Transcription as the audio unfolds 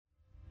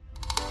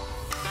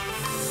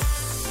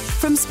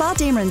From Spa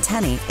Damer and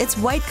Tenny, it's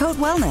White Coat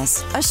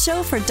Wellness, a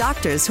show for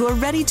doctors who are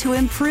ready to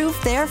improve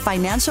their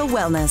financial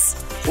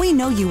wellness. We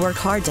know you work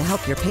hard to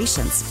help your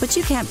patients, but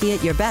you can't be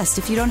at your best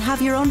if you don't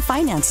have your own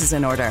finances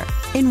in order.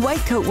 In White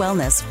Coat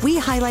Wellness, we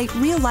highlight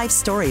real-life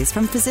stories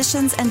from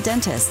physicians and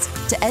dentists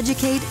to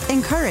educate,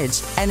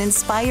 encourage, and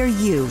inspire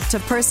you to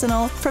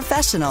personal,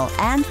 professional,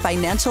 and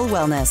financial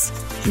wellness.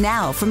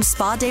 Now, from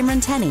Spa Damer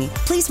and Tenny,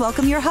 please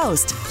welcome your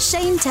host,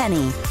 Shane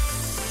Tenney.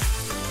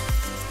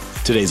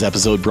 Today's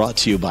episode brought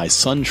to you by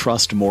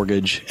SunTrust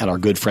Mortgage and our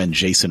good friend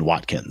Jason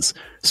Watkins,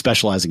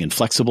 specializing in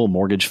flexible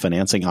mortgage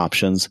financing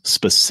options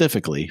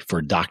specifically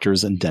for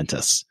doctors and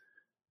dentists.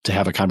 To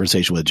have a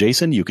conversation with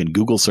Jason, you can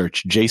Google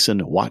search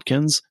Jason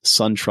Watkins,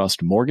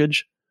 SunTrust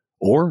Mortgage,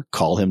 or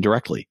call him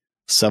directly,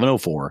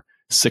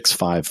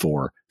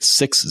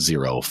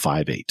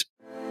 704-654-6058.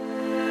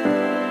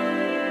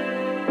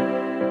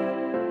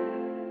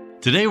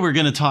 Today, we're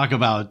going to talk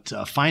about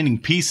finding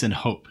peace and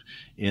hope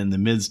in the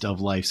midst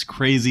of life's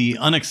crazy,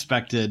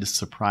 unexpected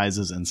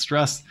surprises and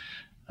stress.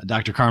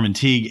 Dr. Carmen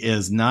Teague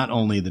is not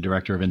only the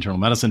director of internal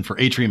medicine for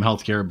Atrium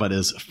Healthcare, but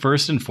is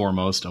first and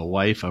foremost a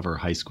wife of her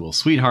high school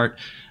sweetheart,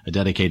 a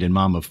dedicated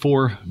mom of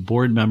 4,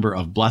 board member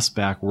of Blessed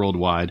Back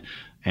Worldwide,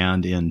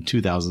 and in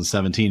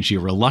 2017, she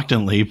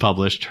reluctantly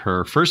published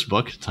her first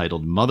book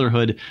titled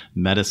Motherhood,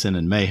 Medicine,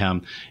 and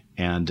Mayhem,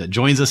 and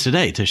joins us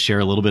today to share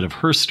a little bit of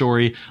her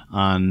story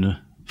on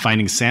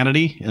finding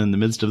sanity in the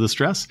midst of the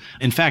stress.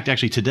 In fact,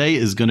 actually, today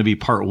is going to be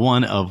part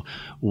 1 of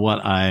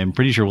what I'm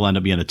pretty sure will end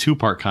up being a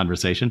 2-part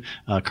conversation.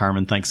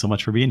 Carmen, thanks so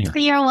much for being here.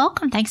 You're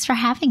welcome. Thanks for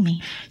having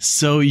me.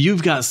 So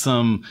you've got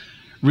some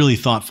really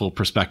thoughtful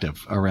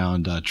perspective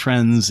around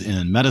trends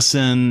in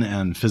medicine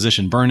and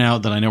physician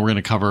burnout that I know we're going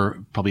to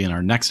cover probably in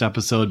our next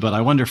episode. But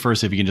I wonder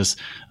first if you can just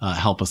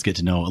help us get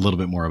to know a little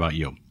bit more about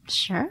you.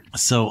 Sure.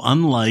 So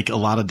unlike a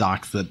lot of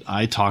docs that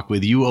I talk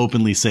with, you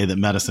openly say that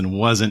medicine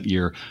wasn't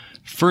your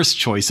first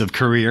choice of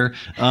career.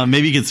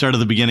 Maybe you could start at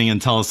the beginning and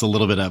tell us a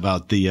little bit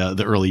about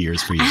the early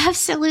years for you.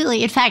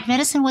 Absolutely. In fact,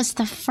 medicine was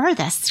the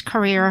furthest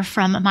career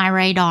from my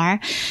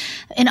radar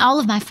in all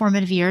of my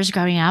formative years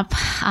growing up.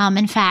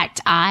 In fact,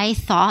 I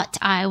thought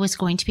I was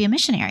going to be a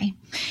missionary.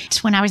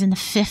 When I was in the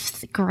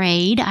 5th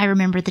grade, I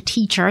remember the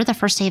teacher, the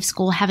first day of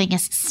school, having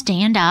us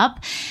stand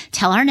up,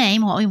 tell our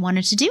name, what we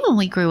wanted to do when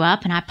we grew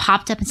up. And I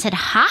popped up and said,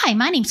 "Hi,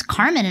 my name's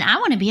Carmen, and I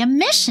want to be a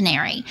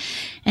missionary."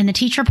 And the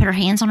teacher put her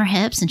hands on her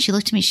hips and she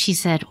looked at me. She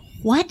said,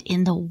 "What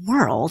in the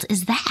world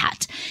is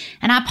that?"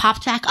 And I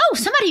popped back, "Oh,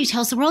 somebody who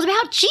tells the world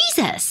about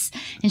Jesus."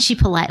 And she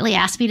politely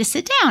asked me to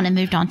sit down and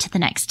moved on to the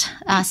next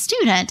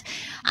student.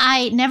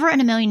 I never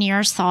in a million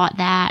years thought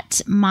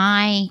that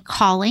my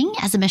calling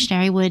as a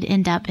missionary would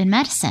end up in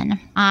medicine.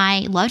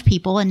 I loved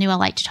people and knew I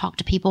liked to talk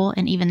to people.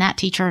 And even that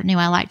teacher knew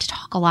I liked to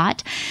talk a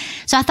lot.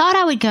 So I thought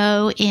I would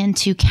go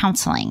into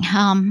counseling.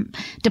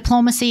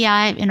 Diplomacy,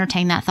 I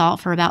entertained that thought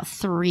for about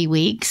 3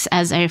 weeks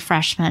as a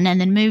freshman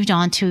and then moved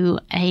on to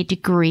a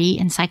degree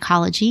in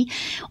psychology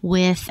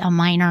with a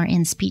minor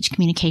in speech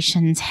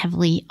communications,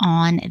 heavily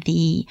on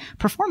the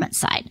performance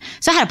side.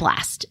 So I had a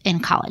blast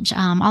in college.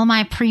 All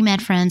my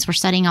pre-med friends were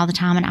studying all the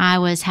time and I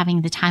was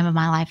having the time of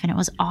my life and it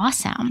was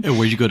awesome. And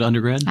where'd you go to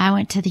undergrad? I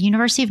went to the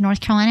University of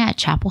North Carolina at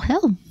Chapel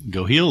Hill.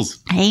 Go Heels.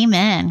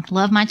 Amen.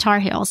 Love my Tar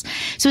Heels.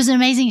 So it was an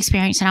amazing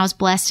experience and I was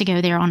blessed to go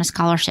there on a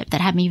scholarship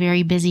that had me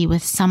very busy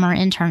with summer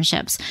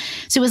internships.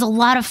 So it was a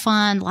lot of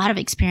fun, a lot of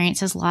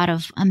experiences, a lot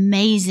of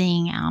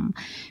amazing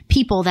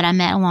people that I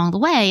met along the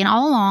way. And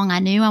all along, I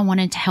knew I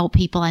wanted to help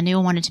people. I knew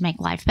I wanted to make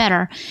life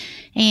better.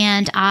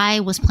 And I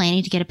was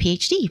planning to get a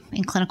PhD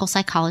in clinical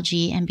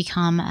psychology and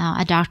become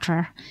a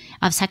doctor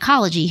of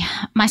psychology.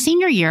 My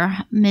senior year,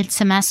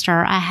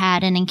 mid-semester, I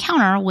had an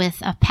encounter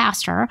with a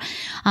pastor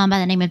by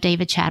the name of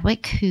David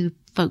Chadwick, who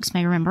folks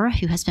may remember,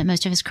 who has spent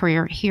most of his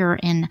career here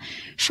in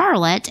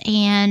Charlotte.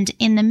 And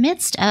in the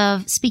midst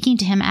of speaking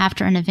to him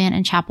after an event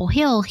in Chapel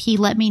Hill, he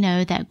let me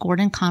know that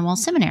Gordon Conwell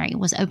Seminary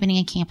was opening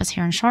a campus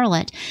here in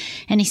Charlotte.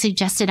 And he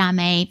suggested I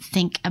may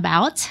think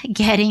about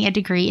getting a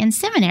degree in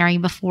seminary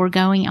before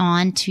going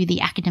on to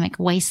the academic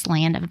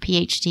wasteland of a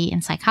PhD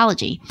in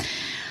psychology.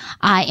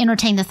 I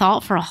entertained the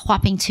thought for a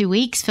whopping 2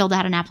 weeks, filled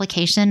out an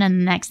application,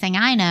 and the next thing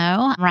I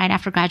know, right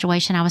after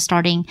graduation, I was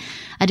starting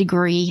a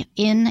degree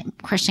in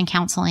Christian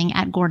counseling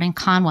at Gordon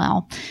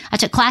Conwell. I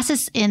took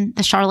classes in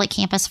the Charlotte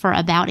campus for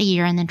about a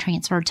year and then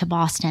transferred to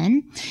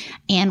Boston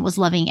and was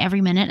loving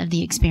every minute of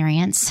the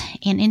experience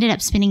and ended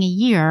up spending a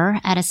year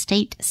at a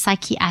state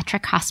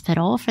psychiatric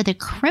hospital for the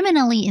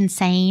criminally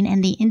insane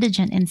and the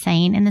indigent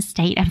insane in the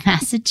state of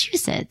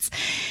Massachusetts.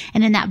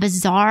 And in that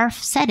bizarre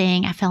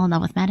setting, I fell in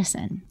love with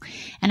medicine.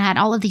 And I had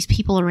all of these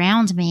people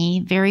around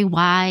me, very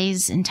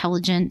wise,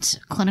 intelligent,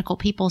 clinical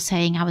people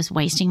saying I was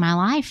wasting my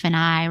life and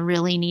I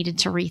really needed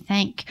to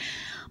rethink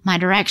my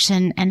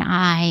direction. And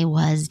I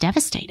was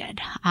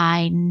devastated.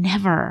 I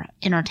never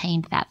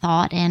entertained that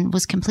thought and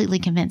was completely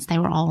convinced they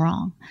were all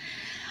wrong.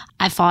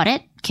 I fought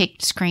it.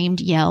 kicked,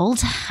 screamed,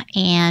 yelled,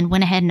 and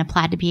went ahead and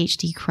applied to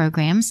PhD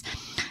programs.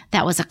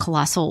 That was a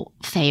colossal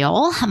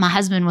fail. My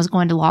husband was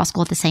going to law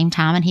school at the same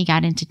time, and he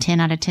got into 10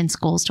 out of 10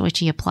 schools to which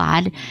he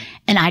applied.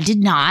 And I did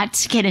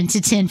not get into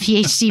 10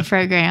 PhD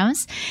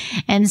programs.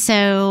 And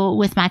so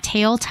with my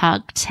tail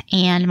tucked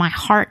and my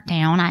heart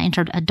down, I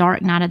entered a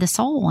dark night of the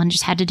soul and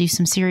just had to do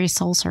some serious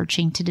soul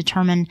searching to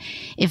determine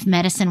if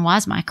medicine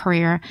was my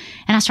career.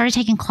 And I started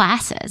taking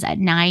classes at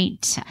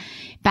night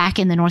back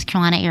in the North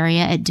Carolina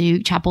area at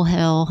Duke, Chapel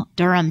Hill,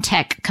 Durham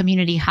Tech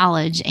Community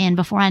College. And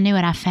before I knew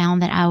it, I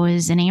found that I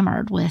was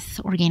enamored with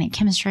organic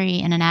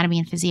chemistry and anatomy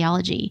and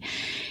physiology.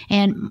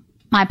 And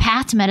my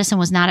path to medicine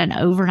was not an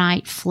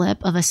overnight flip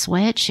of a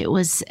switch. It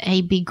was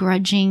a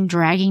begrudging,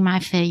 dragging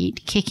my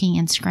feet, kicking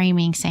and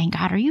screaming, saying,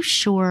 God, are you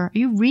sure? Are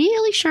you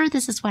really sure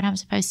this is what I'm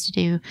supposed to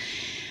do?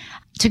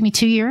 It took me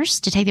 2 years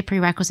to take the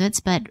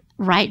prerequisites, but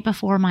right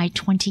before my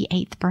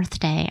 28th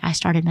birthday, I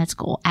started med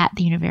school at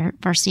the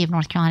University of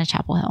North Carolina,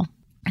 Chapel Hill.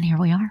 And here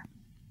we are.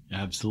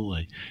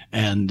 Absolutely.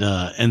 And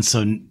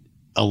so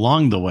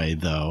along the way,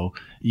 though,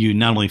 you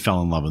not only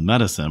fell in love with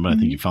medicine, but I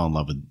think you fell in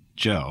love with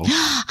Joe.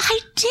 I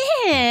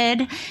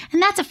did.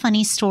 And that's a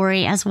funny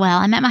story as well.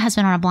 I met my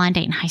husband on a blind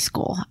date in high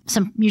school.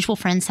 Some mutual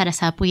friends set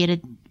us up. We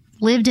had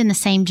lived in the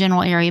same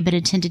general area, but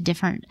attended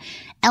different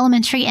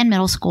elementary and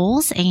middle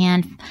schools,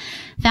 and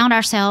found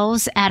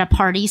ourselves at a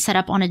party set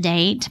up on a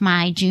date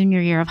my junior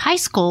year of high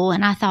school.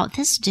 And I thought,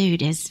 this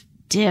dude is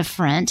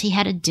different. He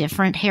had a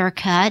different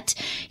haircut.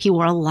 He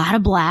wore a lot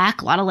of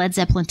black, a lot of Led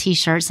Zeppelin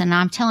t-shirts. And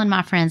I'm telling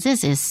my friends,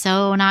 this is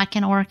so not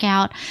going to work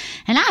out.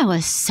 And I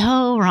was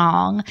so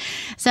wrong.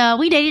 So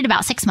we dated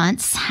about 6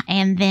 months,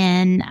 and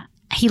then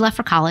he left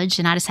for college,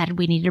 and I decided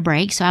we needed a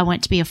break. So I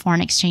went to be a foreign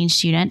exchange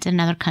student in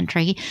another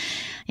country,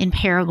 in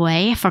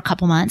Paraguay, for a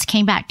couple months,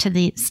 came back to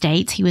the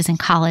States. He was in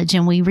college,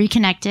 and we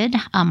reconnected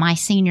my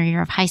senior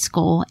year of high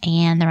school,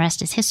 and the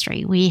rest is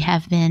history. We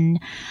have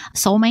been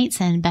soulmates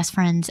and best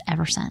friends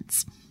ever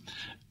since.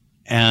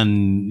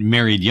 And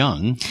married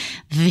young.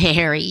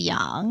 Very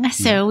young.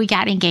 So we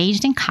got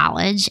engaged in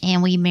college,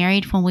 and we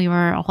married when we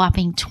were a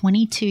whopping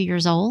 22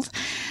 years old.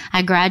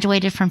 I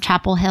graduated from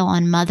Chapel Hill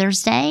on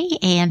Mother's Day,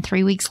 and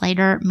 3 weeks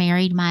later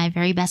married my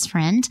very best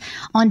friend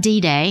on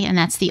D-Day. And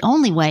that's the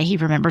only way he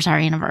remembers our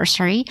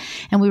anniversary.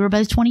 And we were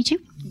both 22.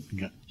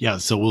 Yeah,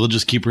 so we'll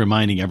just keep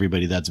reminding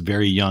everybody that's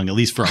very young, at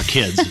least for our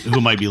kids who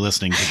might be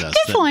listening to this.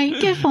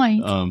 Good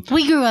point.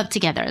 We grew up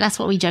together. That's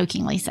what we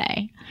jokingly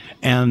say.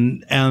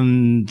 And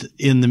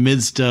in the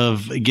midst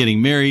of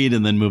getting married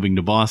and then moving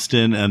to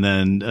Boston and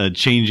then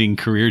changing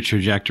career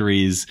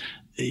trajectories,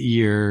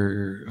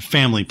 your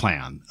family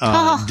plan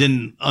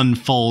didn't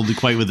unfold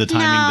quite with the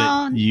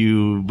timing that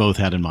you both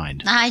had in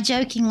mind. I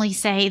jokingly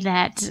say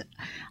that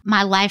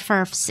my life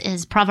verse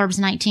is Proverbs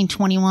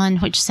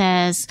 19:21, which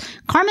says,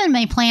 Carmen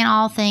may plan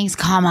all things,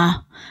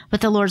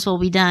 but the Lord's will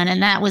be done.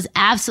 And that was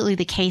absolutely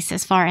the case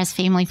as far as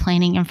family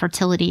planning and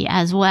fertility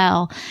as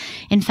well.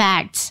 In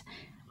fact,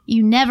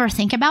 you never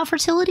think about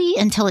fertility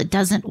until it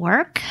doesn't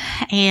work.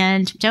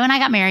 And Joe and I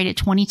got married at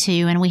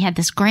 22, and we had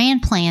this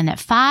grand plan that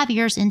 5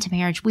 years into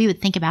marriage, we would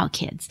think about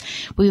kids.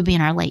 We would be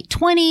in our late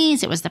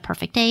 20s. It was the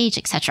perfect age,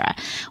 etc.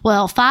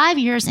 Well, 5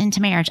 years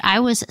into marriage, I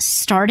was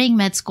starting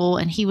med school,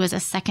 and he was a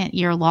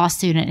second-year law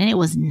student, and it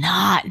was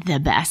not the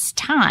best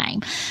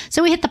time.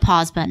 So we hit the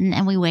pause button,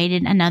 and we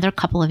waited another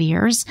couple of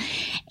years.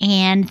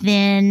 And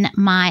then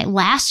my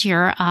last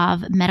year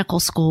of medical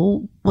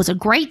school was a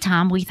great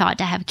time, we thought,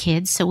 to have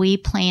kids. So we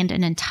planned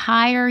an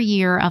entire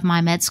year of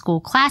my med school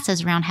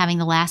classes around having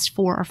the last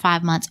 4 or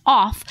 5 months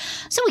off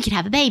so we could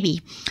have a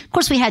baby. Of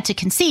course, we had to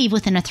conceive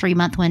within a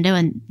 3-month window,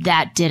 and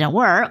that didn't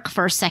work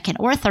for a second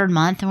or third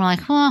month. And we're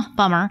like,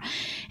 bummer.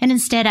 And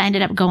instead, I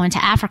ended up going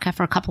to Africa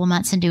for a couple of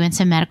months and doing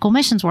some medical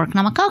missions work. And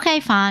I'm like, okay,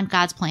 fine,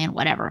 God's plan,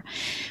 whatever.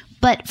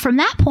 But from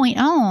that point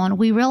on,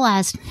 we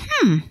realized,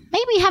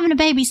 maybe having a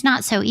baby's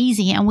not so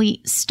easy. And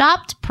we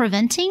stopped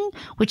preventing,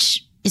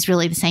 which is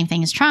really the same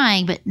thing as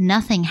trying, but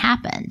nothing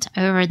happened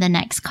over the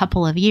next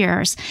couple of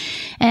years.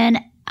 And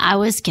I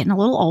was getting a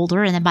little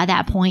older. And then by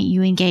that point,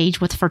 you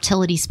engage with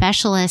fertility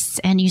specialists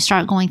and you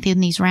start going through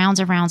these rounds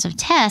of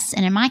tests.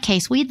 And in my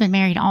case, we had been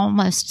married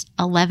almost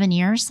 11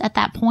 years at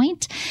that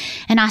point.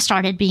 And I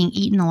started being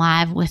eaten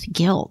alive with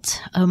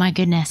guilt. Oh my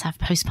goodness, I've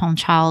postponed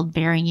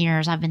childbearing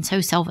years. I've been so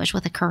selfish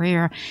with a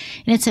career.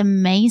 And it's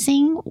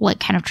amazing what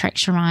kind of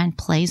tricks your mind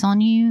plays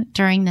on you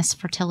during this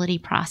fertility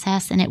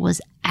process. And it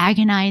was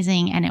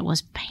agonizing and it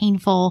was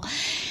painful.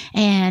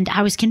 And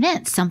I was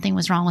convinced something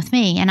was wrong with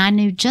me. And I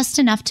knew just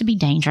enough to be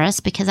dangerous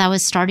because I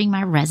was starting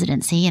my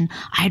residency and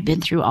I had been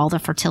through all the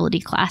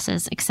fertility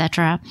classes,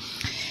 etc.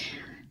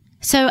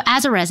 So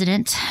as a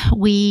resident,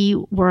 we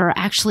were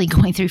actually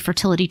going through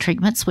fertility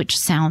treatments, which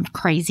sound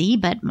crazy,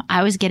 but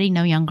I was getting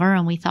no younger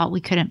and we thought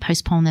we couldn't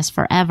postpone this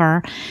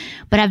forever.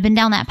 But I've been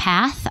down that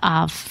path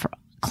of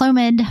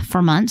Clomid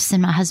for months,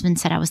 and my husband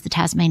said I was the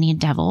Tasmanian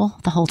devil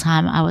the whole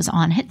time I was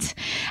on it.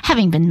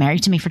 Having been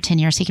married to me for 10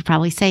 years, he could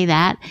probably say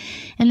that.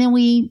 And then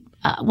we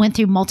went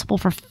through multiple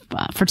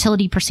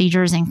fertility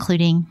procedures,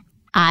 including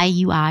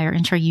IUI or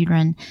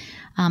intrauterine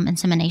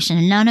insemination,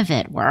 and none of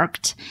it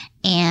worked.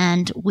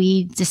 And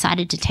we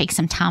decided to take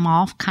some time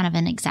off, kind of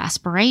in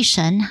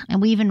exasperation.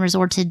 And we even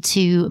resorted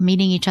to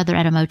meeting each other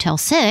at a Motel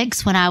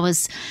 6 when I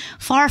was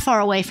far, far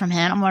away from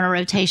him. I'm on a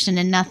rotation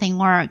and nothing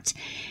worked.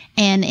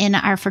 And in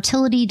our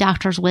fertility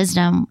doctor's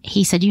wisdom,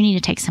 he said, you need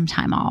to take some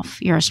time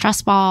off. You're a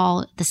stress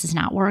ball. This is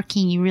not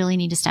working. You really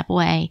need to step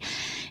away.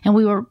 And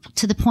we were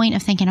to the point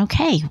of thinking,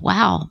 okay,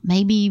 wow,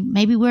 maybe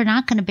we're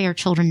not going to bear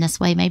children this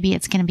way. Maybe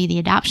it's going to be the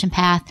adoption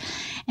path.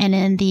 And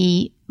in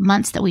the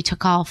months that we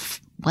took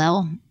off,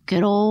 well,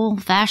 good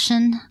old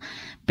fashioned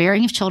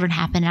bearing of children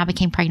happened. And I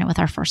became pregnant with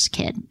our first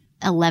kid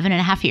 11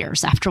 and a half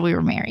years after we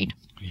were married.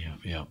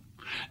 Yeah.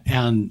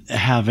 And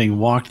having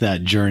walked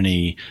that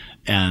journey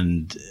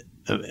and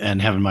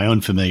having my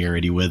own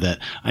familiarity with it,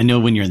 I know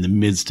when you're in the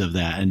midst of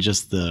that and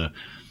just the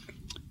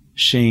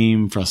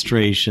shame,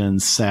 frustration,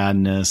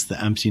 sadness,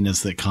 the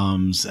emptiness that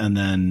comes, and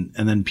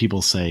then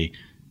people say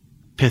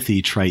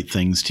pithy, trite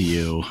things to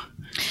you.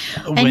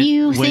 And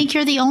you think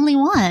you're the only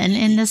one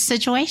in this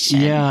situation.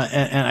 Yeah,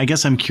 and I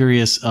guess I'm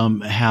curious,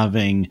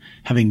 having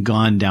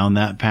gone down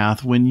that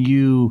path, when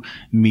you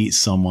meet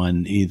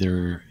someone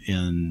either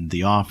in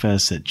the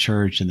office, at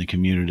church, in the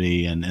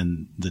community,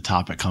 and the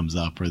topic comes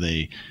up where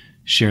they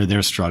share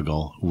their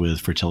struggle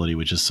with fertility,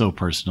 which is so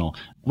personal,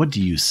 what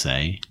do you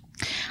say?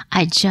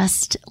 I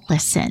just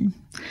listen.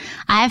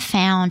 I've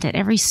found that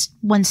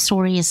everyone's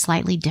story is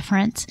slightly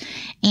different,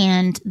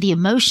 and the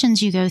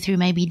emotions you go through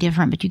may be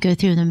different, but you go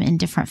through them in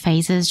different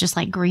phases. Just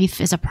like grief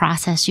is a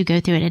process, you go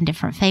through it in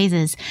different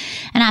phases.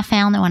 And I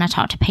found that when I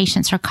talk to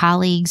patients or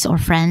colleagues or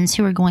friends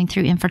who are going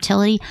through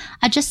infertility,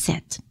 I just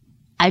sit.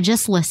 I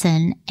just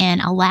listen and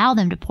allow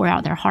them to pour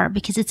out their heart,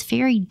 because it's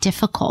very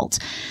difficult.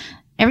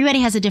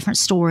 Everybody has a different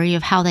story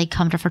of how they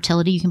come to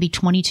fertility. You can be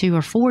 22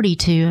 or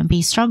 42 and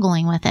be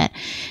struggling with it.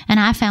 And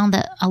I found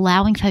that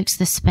allowing folks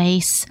the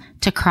space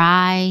to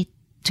cry,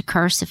 to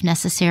curse if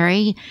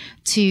necessary,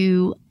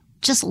 to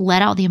just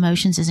let out the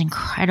emotions is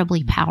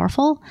incredibly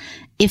powerful.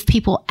 If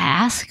people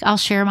ask, I'll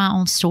share my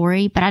own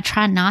story, but I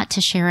try not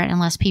to share it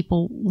unless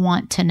people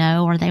want to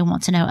know or they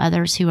want to know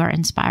others who are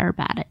inspired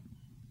by it.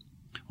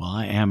 Well,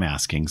 I am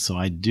asking, so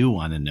I do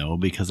want to know,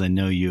 because I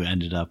know you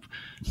ended up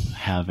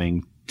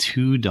having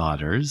 2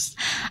 daughters.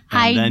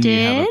 And then you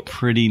have a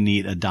pretty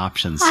neat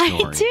adoption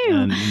story. I do.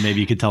 And maybe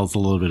you could tell us a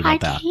little bit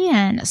about that. I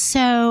can.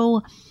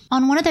 So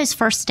on one of those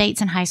first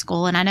dates in high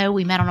school, and I know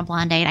we met on a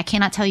blind date. I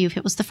cannot tell you if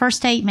it was the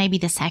first date, maybe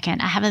the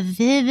second. I have a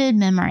vivid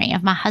memory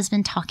of my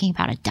husband talking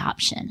about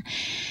adoption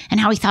and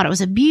how he thought it was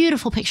a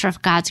beautiful picture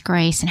of God's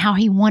grace and how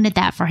he wanted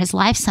that for his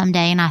life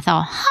someday. And I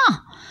thought,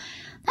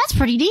 that's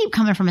pretty deep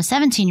coming from a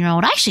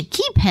 17-year-old. I should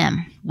keep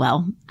him.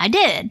 Well, I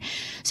did.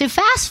 So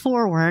fast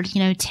forward,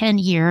 10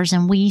 years,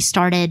 and we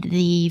started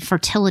the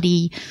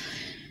fertility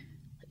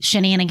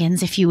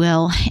shenanigans, if you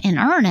will, in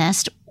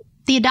earnest.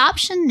 The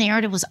adoption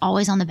narrative was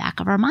always on the back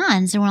of our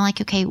minds. And we're like,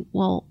 okay,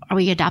 well, are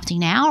we adopting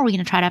now? Or are we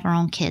going to try to have our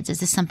own kids? Is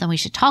this something we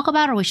should talk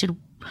about, or we should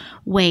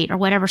wait, or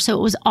whatever? So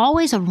it was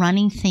always a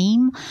running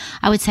theme,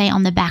 I would say,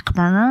 on the back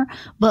burner,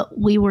 but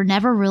we were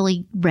never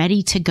really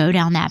ready to go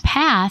down that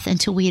path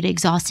until we had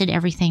exhausted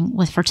everything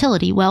with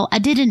fertility. Well, I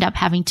did end up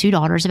having 2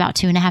 daughters about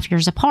 2.5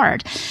 years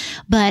apart,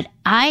 but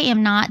I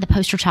am not the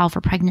poster child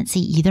for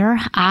pregnancy either.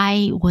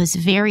 I was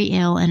very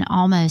ill and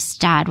almost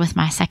died with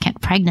my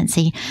second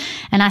pregnancy.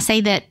 And I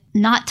say that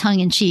not tongue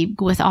in cheek,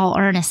 with all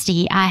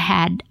earnesty. I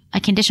had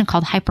a condition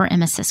called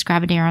hyperemesis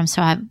gravidarum.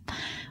 So I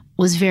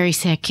was very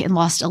sick and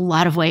lost a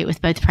lot of weight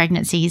with both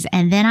pregnancies.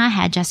 And then I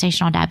had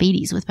gestational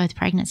diabetes with both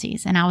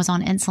pregnancies. And I was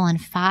on insulin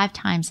 5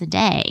 times a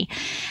day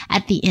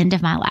at the end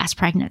of my last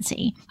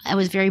pregnancy. I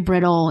was very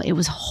brittle. It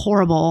was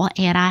horrible.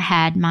 And I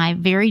had my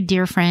very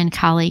dear friend,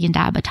 colleague, and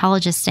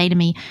diabetologist say to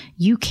me,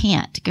 you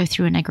can't go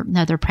through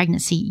another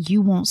pregnancy.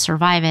 You won't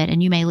survive it.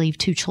 And you may leave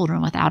 2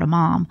 children without a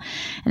mom.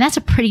 And that's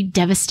a pretty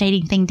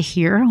devastating thing to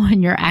hear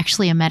when you're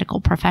actually a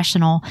medical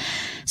professional.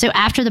 So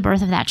after the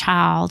birth of that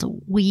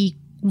child, we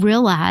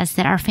realized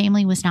that our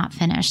family was not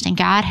finished, and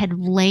God had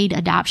laid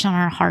adoption on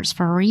our hearts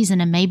for a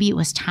reason, and maybe it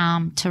was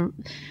time to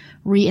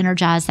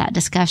re-energize that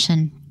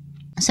discussion.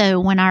 So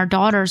when our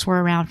daughters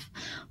were around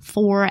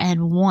 4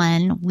 and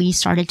 1, we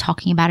started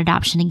talking about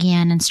adoption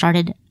again and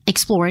started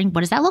exploring,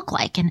 what does that look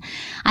like? And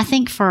I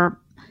think for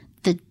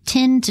the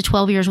 10 to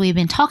 12 years we had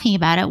been talking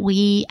about it,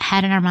 we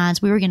had in our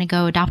minds we were going to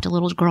go adopt a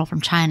little girl from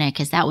China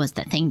because that was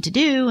the thing to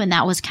do. And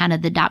that was kind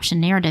of the adoption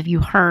narrative you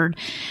heard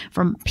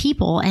from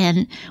people.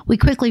 And we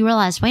quickly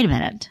realized, wait a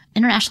minute,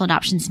 international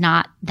adoption is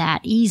not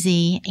that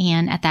easy.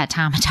 And at that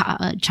time,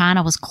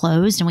 China was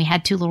closed and we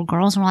had 2 little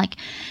girls. And we're like,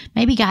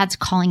 maybe God's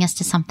calling us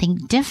to something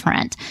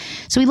different.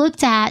 So we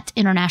looked at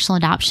international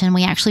adoption.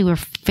 We actually were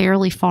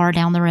fairly far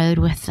down the road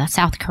with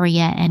South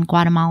Korea and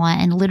Guatemala.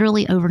 And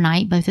literally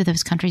overnight, both of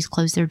those countries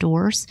closed their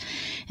doors.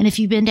 And if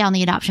you've been down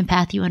the adoption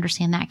path, you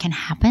understand that can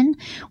happen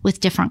with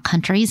different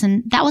countries.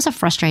 And that was a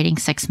frustrating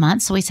 6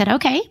 months. So we said,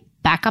 okay,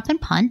 back up and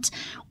punt.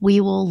 we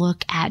will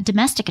look at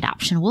domestic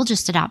adoption. We'll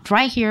just adopt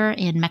right here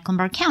in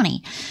Mecklenburg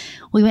County.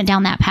 We went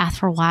down that path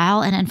for a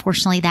while, and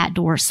unfortunately that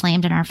door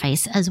slammed in our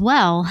face as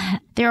well.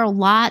 There are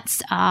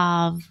lots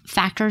of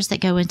factors that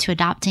go into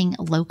adopting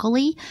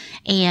locally,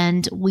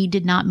 and we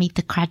did not meet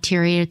the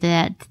criteria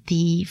that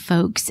the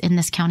folks in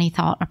this county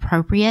thought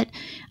appropriate.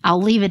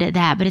 I'll leave it at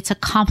that, but it's a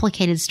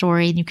complicated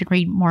story, and you can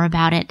read more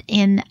about it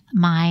in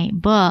my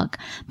book.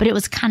 But it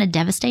was kind of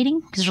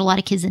devastating because there's a lot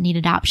of kids that need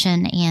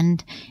adoption,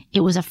 and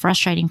it was a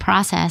frustrating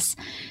process.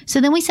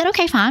 So then we said,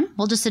 okay, fine,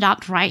 we'll just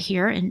adopt right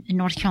here in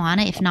North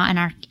Carolina. If not in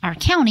our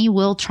county,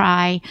 we'll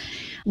try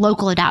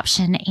local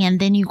adoption. And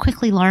then you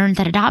quickly learn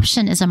that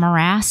adoption is a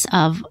morass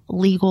of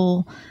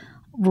legal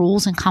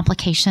rules and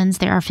complications.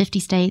 There are 50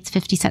 states,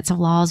 50 sets of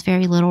laws,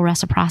 very little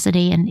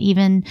reciprocity. And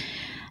even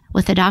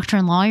with a doctor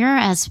and lawyer,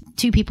 as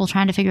two people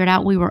trying to figure it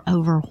out, we were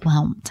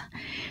overwhelmed.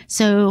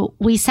 So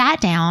we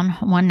sat down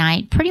one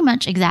night, pretty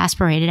much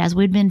exasperated, as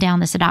we'd been down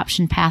this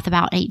adoption path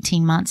about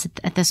 18 months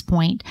at this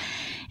point.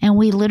 And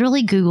we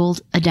literally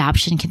Googled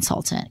adoption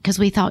consultant because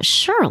we thought,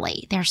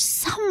 surely there's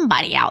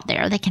somebody out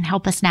there that can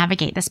help us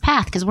navigate this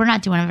path because we're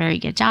not doing a very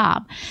good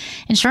job.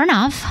 And sure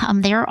enough,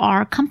 there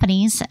are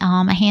companies,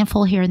 a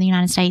handful here in the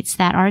United States,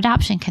 that are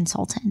adoption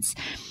consultants.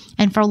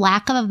 And for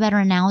lack of a better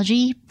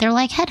analogy, they're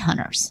like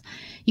headhunters.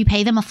 You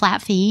pay them a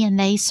flat fee and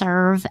they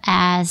serve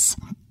as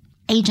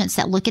agents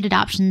that look at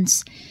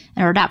adoptions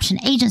or adoption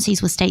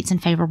agencies with states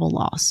and favorable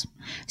laws.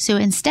 So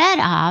instead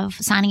of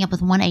signing up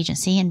with one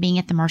agency and being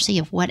at the mercy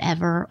of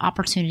whatever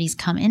opportunities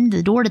come in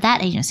the door to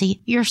that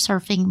agency, you're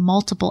surfing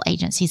multiple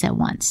agencies at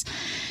once.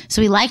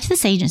 So we liked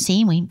this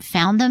agency. We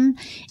found them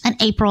in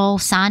April,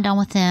 signed on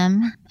with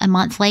them a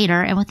month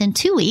later, and within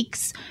 2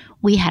 weeks,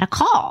 we had a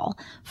call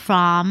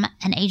from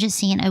an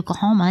agency in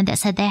Oklahoma that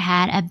said they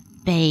had a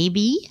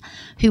baby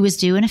who was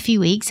due in a few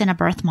weeks and a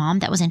birth mom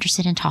that was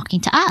interested in talking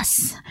to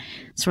us.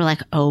 So we're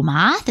like, oh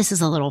my, this is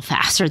a little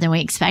faster than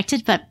we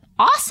expected, but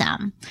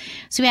awesome.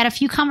 So we had a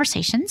few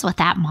conversations with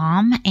that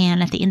mom.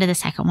 And at the end of the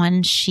second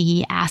one,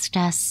 she asked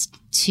us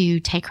to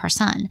take her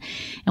son.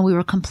 And we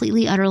were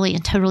completely, utterly,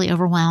 and totally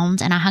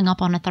overwhelmed. And I hung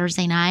up on a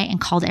Thursday night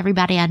and called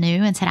everybody I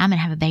knew and said, I'm going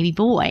to have a baby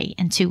boy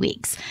in 2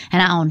 weeks.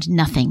 And I owned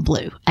nothing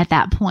blue at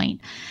that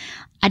point.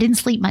 I didn't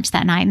sleep much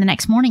that night. And the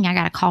next morning, I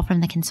got a call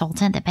from the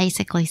consultant that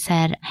basically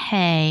said,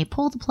 hey,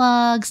 pull the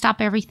plug, stop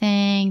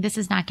everything. This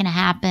is not going to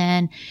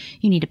happen.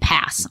 You need to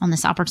pass on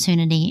this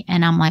opportunity.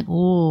 And I'm like,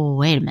 oh,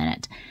 wait a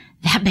minute.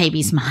 That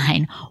baby's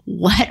mine.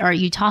 What are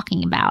you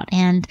talking about?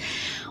 And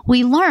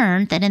we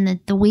learned that in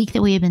the week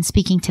that we had been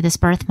speaking to this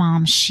birth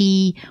mom,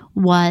 she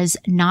was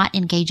not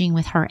engaging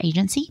with her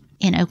agency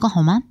in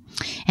Oklahoma.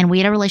 And we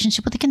had a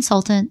relationship with the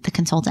consultant. The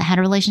consultant had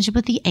a relationship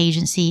with the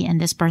agency, and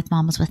this birth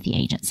mom was with the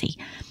agency.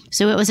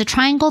 So it was a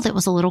triangle that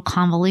was a little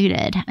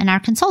convoluted. And our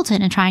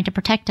consultant, in trying to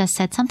protect us,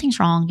 said, something's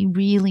wrong. You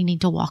really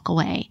need to walk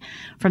away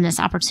from this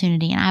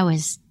opportunity. And I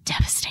was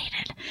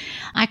devastated.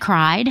 I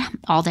cried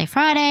all day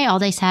Friday, all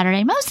day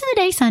Saturday, most of the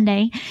day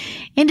Sunday.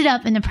 Ended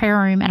up in the prayer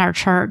room at our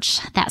church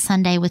that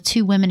Sunday with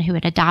two women who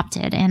had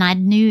adopted. And I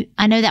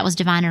know that was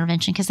divine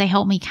intervention because they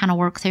helped me kind of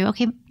work through,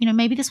 okay,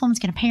 maybe this woman's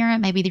going to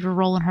parent. Maybe the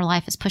role in her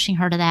life is pushing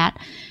her to that.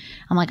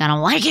 I'm like, I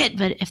don't like it,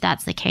 but if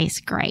that's the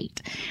case,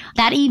 great.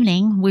 That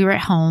evening, we were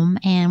at home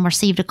and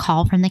received a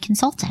call from the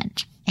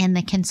consultant. And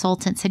the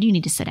consultant said, you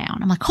need to sit down.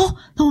 I'm like, oh,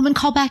 the woman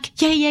called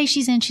back. Yay,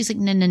 she's in. She's like,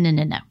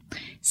 no.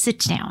 Sit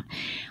down.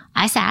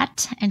 I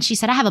sat and she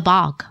said, I have a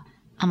bog.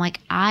 I'm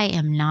like, I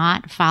am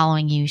not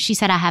following you. She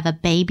said, I have a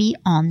baby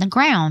on the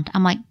ground.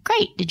 I'm like,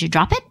 great. Did you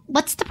drop it?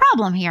 What's the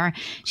problem here?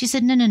 She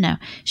said, no.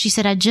 She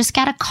said, I just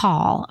got a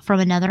call from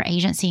another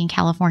agency in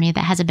California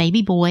that has a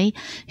baby boy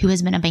who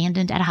has been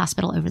abandoned at a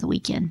hospital over the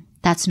weekend.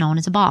 That's known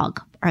as a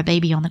bog or a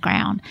baby on the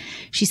ground.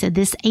 She said,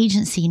 this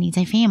agency needs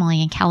a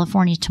family in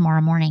California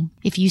tomorrow morning.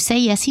 If you say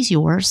yes, he's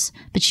yours,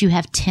 but you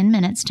have 10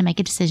 minutes to make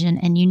a decision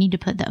and you need to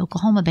put the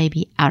Oklahoma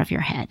baby out of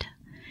your head.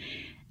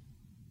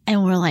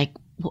 And we're like,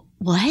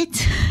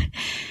 what?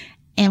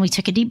 And we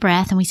took a deep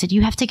breath and we said,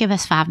 you have to give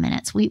us 5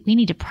 minutes. We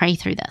need to pray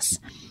through this.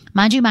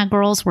 Mind you, my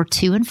girls were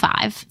 2 and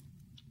 5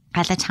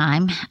 at the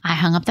time. I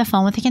hung up the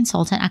phone with the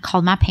consultant. I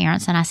called my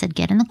parents and I said,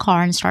 get in the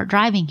car and start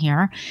driving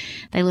here.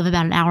 They live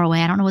about an hour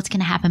away. I don't know what's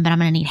going to happen, but I'm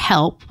going to need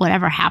help,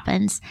 whatever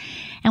happens.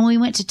 And we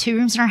went to 2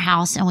 rooms in our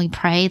house and we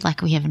prayed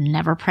like we have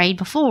never prayed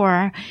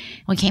before.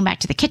 We came back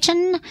to the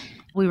kitchen.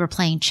 We were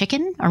playing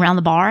chicken around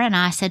the bar, and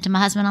I said to my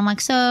husband, I'm like,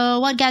 so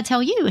what God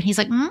tell you? And he's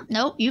like,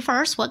 nope, you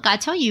first. What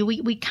God tell you?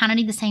 We kind of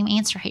need the same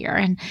answer here.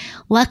 And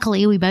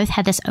luckily, we both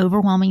had this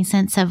overwhelming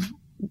sense of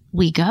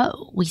we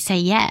go. We say,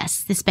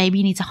 yes, this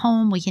baby needs a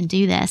home. We can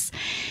do this.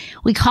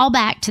 We call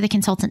back to the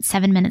consultant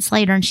 7 minutes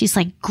later, and she's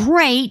like,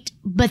 great,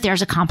 but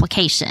there's a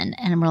complication.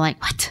 And we're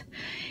like, what?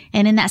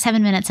 And in that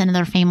 7 minutes,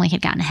 another family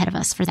had gotten ahead of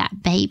us for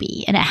that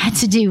baby. And it had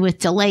to do with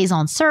delays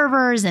on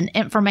servers and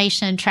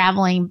information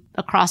traveling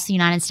across the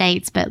United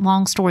States. But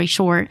long story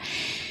short,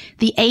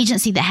 The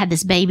agency that had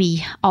this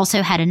baby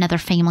also had another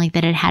family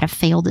that had had a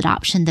failed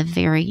adoption the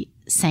very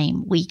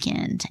same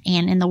weekend.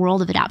 And in the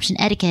world of adoption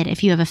etiquette,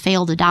 if you have a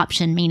failed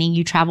adoption, meaning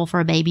you travel for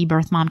a baby,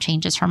 birth mom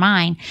changes her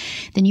mind,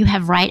 then you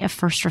have right of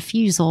first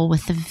refusal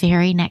with the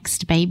very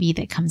next baby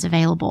that comes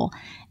available.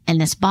 And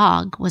this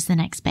Bog was the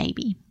next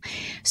baby.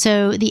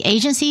 So the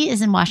agency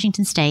is in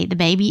Washington State. The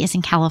baby is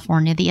in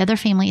California. The other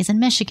family is in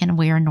Michigan.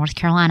 We're in North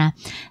Carolina.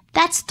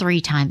 That's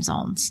 3 time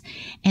zones.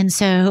 And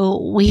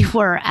so we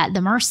were at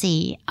the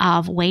mercy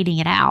of waiting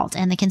it out.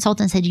 And the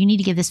consultant said, you need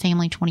to give this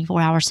family 24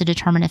 hours to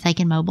determine if they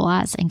can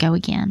mobilize and go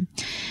again.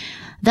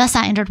 Thus,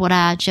 I entered what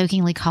I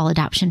jokingly call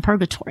adoption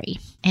purgatory.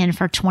 And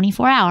for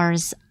 24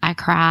 hours, I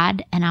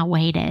cried and I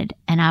waited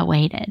and I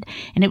waited.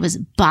 And it was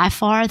by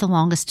far the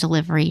longest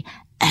delivery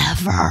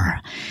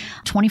ever.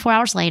 24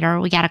 hours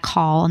later, we got a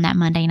call on that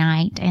Monday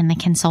night, and the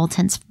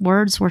consultant's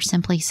words were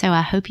simply, so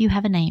I hope you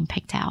have a name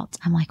picked out.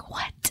 I'm like,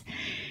 what?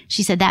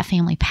 She said, that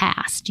family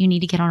passed. You need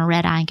to get on a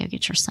red eye and go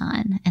get your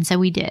son. And so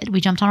we did. We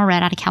jumped on a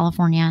red eye to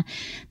California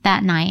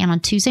that night. And on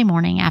Tuesday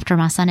morning, after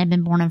my son had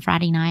been born on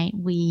Friday night,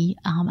 we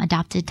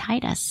adopted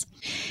Titus.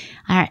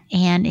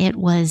 And it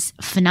was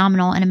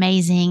phenomenal and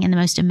amazing, and the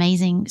most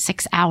amazing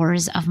 6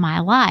 hours of my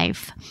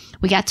life.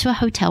 We got to a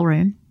hotel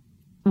room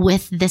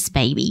with this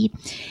baby,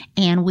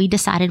 and we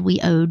decided we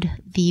owed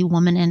the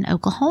woman in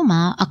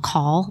Oklahoma a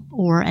call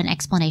or an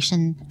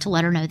explanation to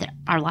let her know that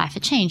our life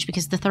had changed,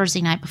 because the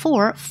Thursday night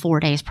before,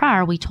 4 days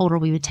prior, we told her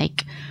we would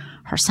take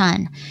her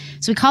son.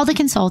 So we called the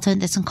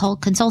consultant. This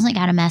consultant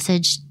got a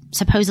message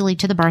supposedly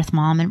to the birth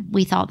mom, and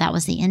we thought that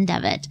was the end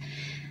of it.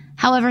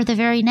 However, the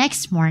very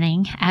next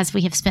morning, as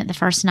we have spent the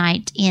first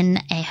night in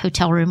a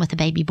hotel room with a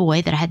baby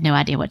boy that I had no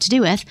idea what to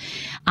do with,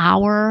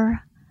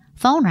 our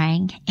phone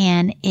rang,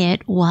 and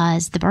it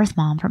was the birth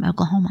mom from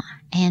Oklahoma.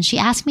 And she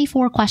asked me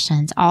 4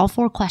 questions, all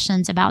 4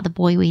 questions about the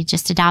boy we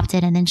just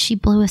adopted. And then she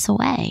blew us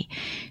away.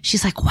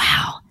 She's like,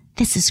 wow,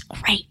 this is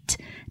great.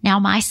 Now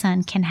my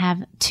son can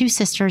have 2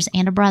 sisters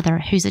and a brother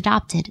who's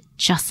adopted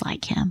just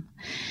like him.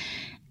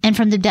 And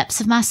from the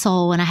depths of my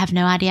soul, and I have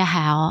no idea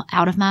how,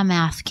 out of my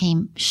mouth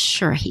came,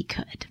 sure he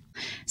could.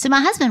 So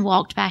my husband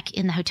walked back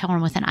in the hotel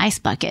room with an ice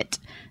bucket,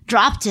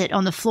 dropped it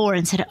on the floor,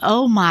 and said,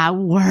 oh my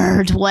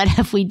word, what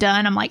have we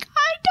done? I'm like,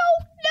 I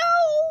don't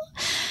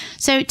know.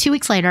 So 2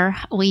 weeks later,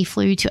 we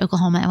flew to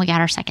Oklahoma and we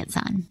got our second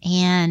son,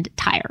 and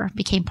Tyre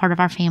became part of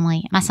our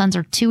family. My sons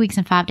are 2 weeks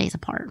and 5 days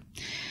apart.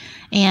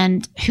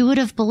 And who would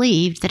have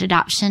believed that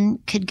adoption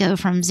could go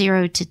from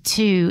 0 to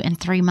 2 in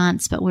 3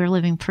 months, but we're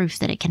living proof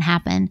that it can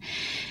happen.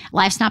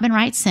 Life's not been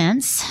right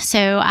since.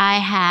 So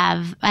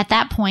at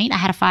that point, I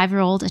had a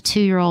 5-year-old, a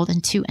 2-year-old,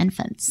 and 2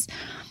 infants.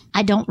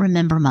 I don't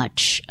remember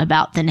much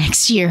about the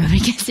next year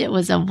because it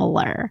was a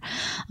blur,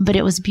 but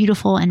it was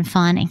beautiful and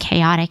fun and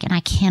chaotic, and I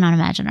cannot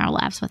imagine our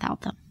lives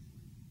without them.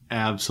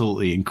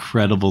 Absolutely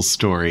incredible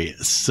story.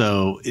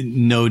 So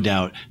no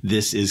doubt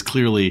this is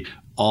clearly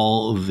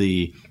all of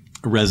the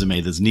resume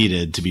that's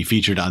needed to be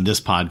featured on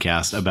this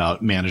podcast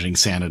about managing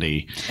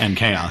sanity and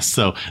chaos.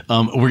 So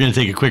we're going to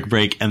take a quick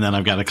break, and then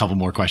I've got a couple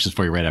more questions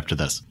for you right after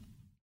this.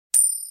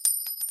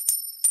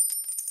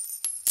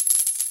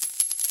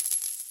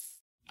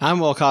 I'm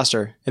Will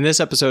Coster, and this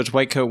episode's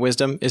White Coat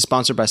Wisdom is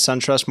sponsored by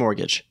SunTrust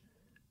Mortgage.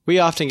 We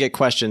often get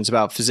questions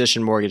about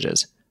physician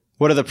mortgages.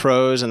 What are the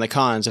pros and the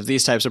cons of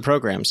these types of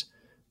programs?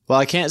 While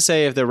I can't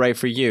say if they're right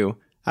for you,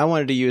 I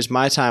wanted to use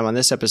my time on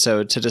this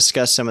episode to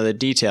discuss some of the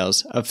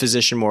details of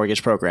physician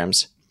mortgage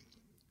programs.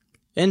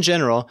 In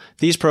general,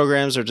 these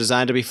programs are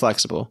designed to be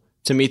flexible,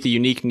 to meet the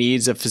unique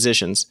needs of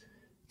physicians.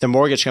 The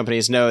mortgage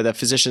companies know that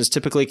physicians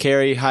typically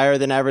carry higher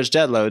than average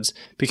debt loads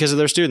because of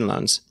their student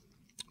loans.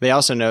 They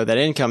also know that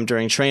income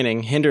during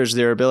training hinders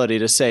their ability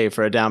to save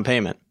for a down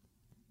payment.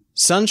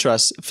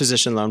 SunTrust's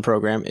physician loan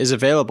program is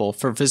available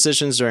for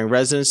physicians during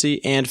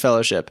residency and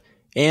fellowship,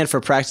 and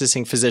for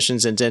practicing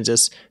physicians and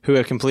dentists who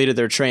have completed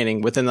their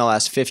training within the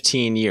last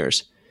 15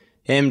 years.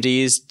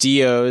 MDs,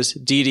 DOs,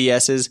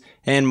 DDSs,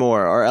 and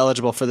more are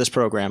eligible for this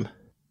program.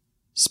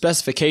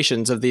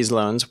 Specifications of these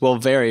loans will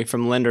vary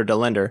from lender to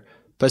lender,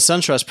 but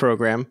SunTrust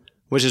program,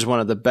 which is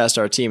one of the best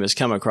our team has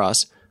come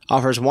across,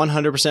 offers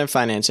 100%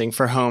 financing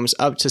for homes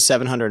up to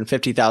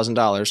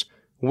 $750,000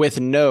 with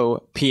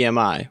no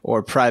PMI,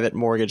 or private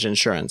mortgage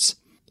insurance.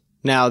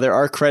 Now, there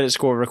are credit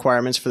score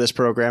requirements for this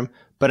program,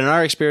 but in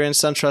our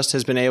experience, SunTrust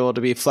has been able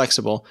to be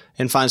flexible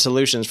and find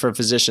solutions for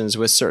physicians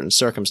with certain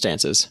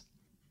circumstances.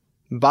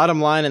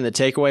 Bottom line and the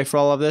takeaway for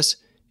all of this,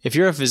 if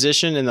you're a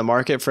physician in the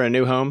market for a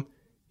new home,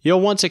 you'll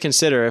want to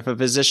consider if a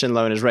physician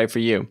loan is right for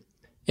you.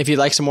 If you'd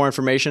like some more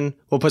information,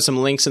 we'll put some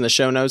links in the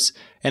show notes,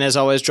 and as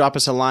always, drop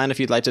us a line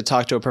if you'd like to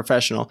talk to a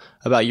professional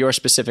about your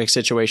specific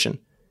situation.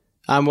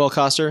 I'm Will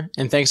Coster,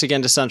 and thanks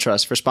again to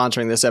SunTrust for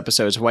sponsoring this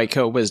episode's White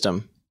Coat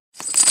Wisdom.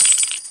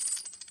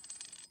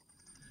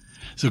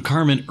 So,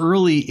 Carmen,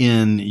 early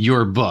in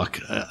your book,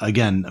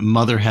 again,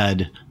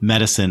 Motherhead,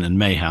 Medicine, and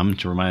Mayhem,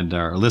 to remind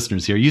our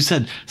listeners here, you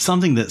said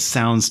something that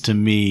sounds to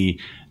me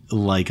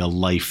like a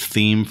life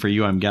theme for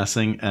you, I'm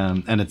guessing,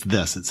 and it's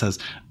this. It says,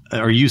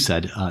 you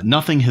said,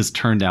 nothing has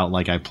turned out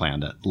like I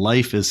planned it.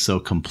 Life is so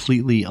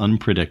completely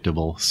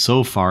unpredictable,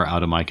 so far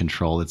out of my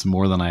control. It's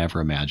more than I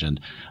ever imagined.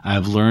 I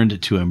have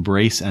learned to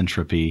embrace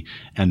entropy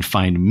and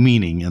find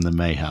meaning in the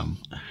mayhem.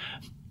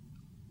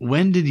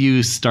 When did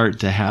you start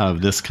to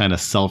have this kind of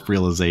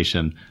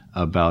self-realization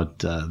about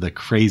the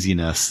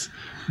craziness,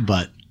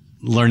 but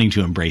learning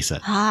to embrace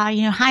it?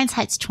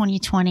 Hindsight's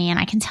 20/20, and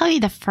I can tell you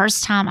the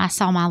first time I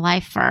saw my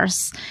life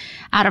verse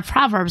out of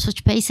Proverbs,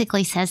 which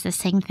basically says the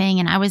same thing,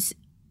 and I was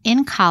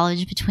in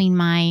college between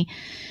my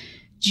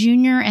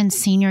junior and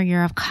senior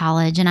year of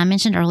college. And I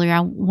mentioned earlier, I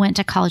went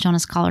to college on a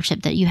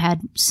scholarship that you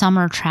had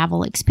summer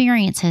travel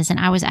experiences. And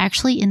I was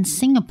actually in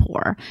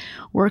Singapore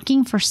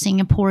working for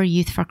Singapore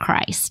Youth for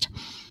Christ.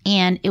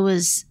 And it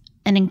was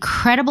an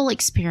incredible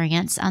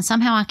experience.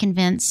 Somehow I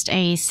convinced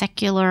a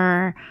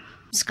secular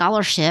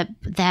scholarship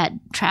that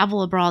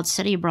travel abroad,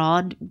 study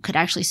abroad could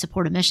actually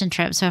support a mission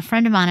trip. So a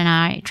friend of mine and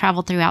I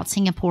traveled throughout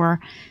Singapore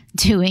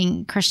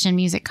doing Christian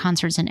music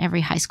concerts in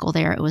every high school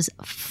there. It was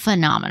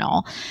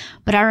phenomenal.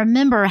 But I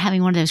remember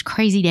having one of those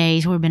crazy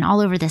days where we've been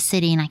all over the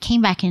city, and I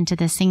came back into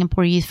the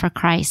Singapore Youth for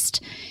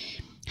Christ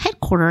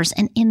headquarters,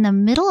 and in the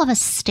middle of a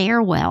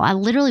stairwell, I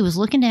literally was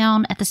looking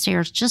down at the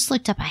stairs, just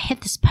looked up, I hit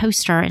this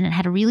poster, and it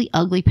had a really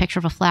ugly picture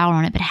of a flower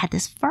on it, but it had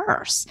this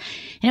verse.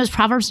 And it was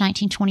Proverbs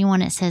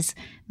 19:21. It says,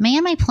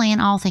 "Man may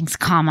plan all things,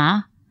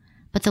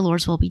 but the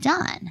Lord's will be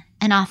done."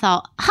 And I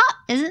thought,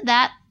 isn't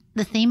that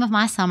the theme of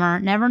my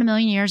summer? Never in a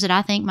million years did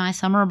I think my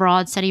summer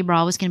abroad, study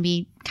abroad was going to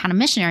be kind of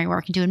missionary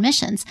work and doing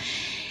missions.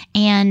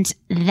 And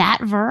that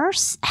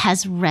verse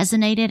has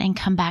resonated and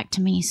come back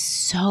to me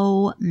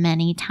so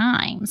many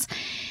times.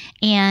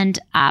 And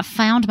I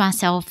found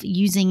myself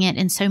using it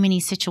in so many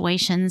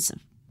situations.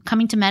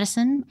 Coming to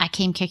medicine, I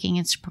came kicking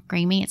and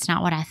screaming. It's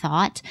not what I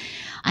thought.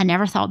 I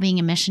never thought being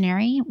a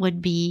missionary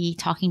would be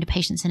talking to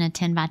patients in a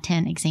 10 by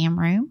 10 exam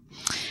room.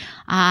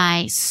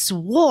 I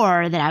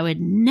swore that I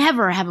would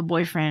never have a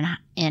boyfriend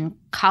in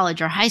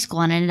college or high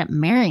school, and I ended up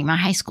marrying my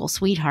high school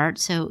sweetheart.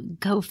 So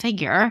go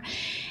figure.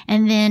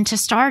 And then to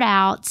start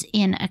out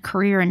in a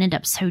career and end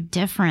up so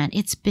different,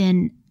 it's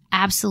been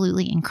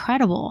absolutely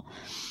incredible.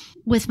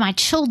 With my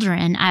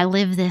children, I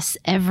live this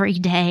every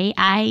day.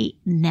 I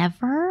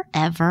never,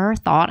 ever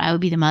thought I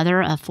would be the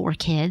mother of 4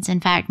 kids. In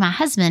fact, my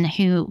husband,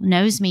 who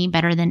knows me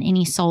better than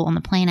any soul on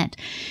the planet,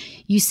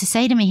 used to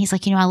say to me, he's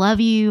like, I love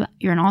you.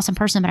 You're an awesome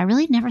person, but I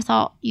really never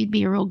thought you'd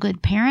be a real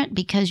good parent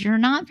because you're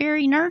not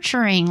very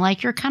nurturing.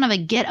 Like, you're kind of a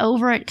get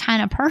over it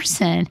kind of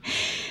person.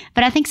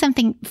 But I think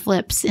something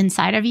flips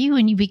inside of you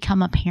when you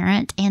become a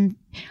parent. And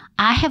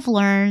I have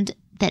learned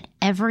that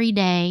every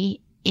day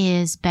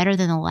is better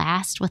than the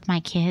last with my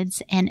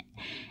kids. And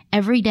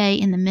every day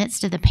in the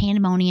midst of the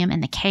pandemonium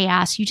and the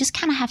chaos, you just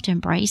kind of have to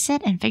embrace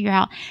it and figure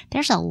out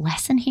there's a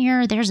lesson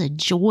here. There's a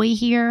joy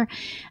here.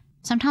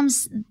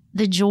 Sometimes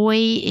the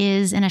joy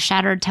is in a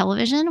shattered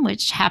television,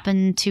 which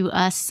happened to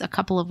us a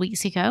couple of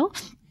weeks ago.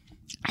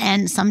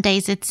 And some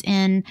days it's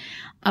in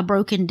a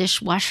broken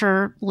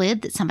dishwasher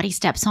lid that somebody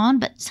steps on,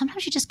 but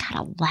sometimes you just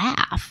gotta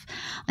laugh.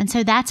 And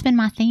so that's been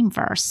my theme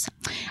verse.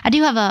 I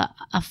do have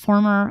a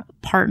former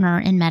partner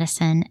in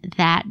medicine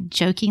that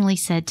jokingly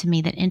said to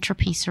me that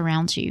entropy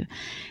surrounds you.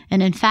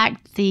 And in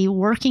fact, the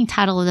working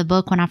title of the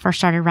book when I first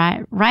started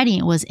writing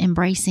it was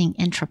Embracing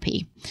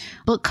Entropy.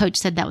 Book coach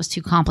said that was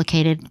too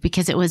complicated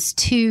because it was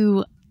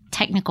too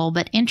technical,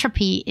 but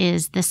entropy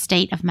is the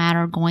state of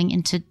matter going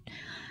into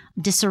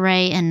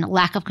disarray and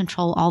lack of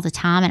control all the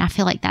time. And I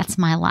feel like that's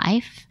my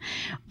life.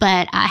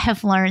 But I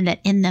have learned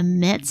that in the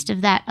midst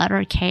of that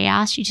utter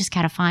chaos, you just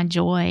got to find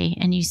joy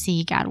and you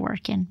see God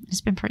working. It's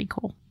been pretty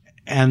cool.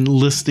 And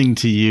listening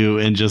to you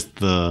and just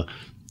the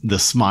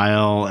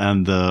smile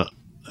and the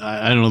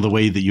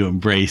way that you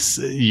embrace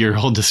your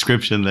whole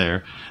description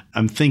there,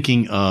 I'm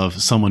thinking of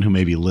someone who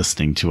may be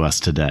listening to us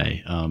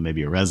today,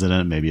 maybe a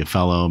resident, maybe a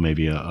fellow,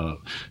 maybe a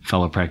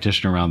fellow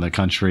practitioner around the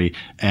country.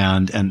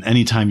 And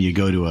anytime you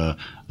go to a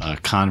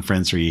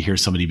conference or you hear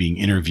somebody being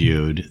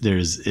interviewed,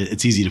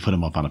 it's easy to put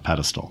them up on a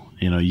pedestal.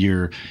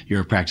 You're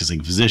a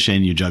practicing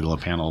physician, you juggle a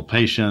panel of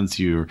patients,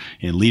 you're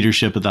in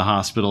leadership at the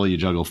hospital, you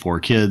juggle 4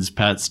 kids,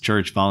 pets,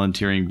 church,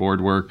 volunteering,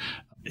 board work.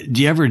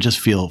 Do you ever just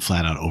feel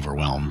flat out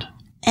overwhelmed?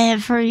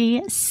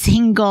 Every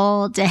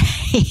single day.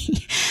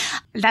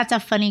 That's a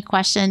funny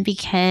question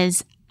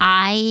because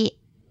I,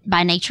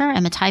 by nature,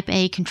 am a type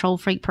A control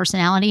freak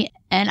personality.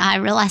 And I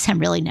realize I'm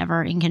really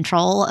never in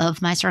control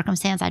of my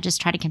circumstance. I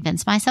just try to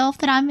convince myself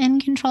that I'm in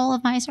control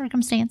of my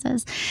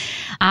circumstances.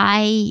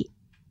 I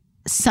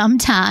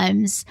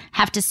sometimes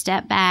have to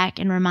step back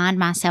and remind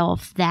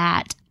myself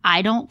that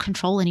I don't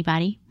control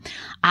anybody.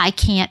 I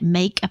can't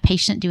make a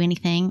patient do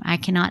anything. I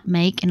cannot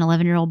make an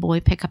 11-year-old boy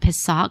pick up his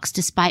socks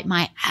despite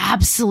my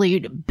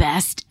absolute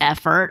best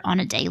effort on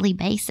a daily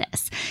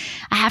basis.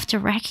 I have to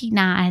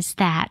recognize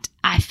that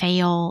I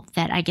fail,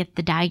 that I get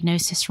the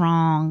diagnosis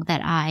wrong,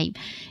 that I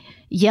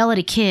yell at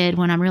a kid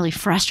when I'm really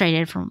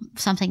frustrated from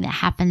something that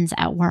happens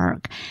at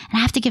work. And I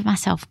have to give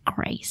myself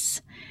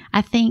grace.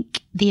 I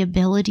think the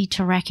ability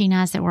to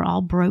recognize that we're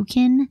all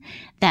broken,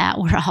 that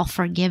we're all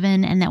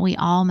forgiven, and that we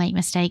all make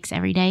mistakes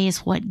every day is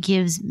what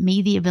gives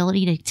me the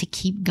ability to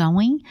keep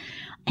going.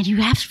 And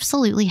you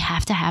absolutely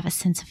have to have a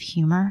sense of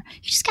humor.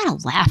 You just got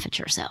to laugh at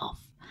yourself.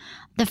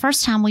 The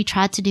first time we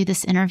tried to do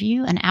this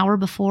interview, an hour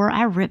before,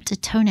 I ripped a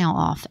toenail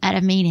off at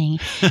a meeting.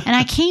 And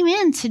I came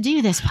in to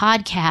do this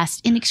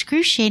podcast in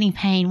excruciating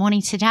pain,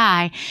 wanting to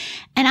die.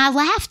 And I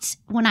laughed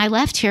when I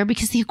left here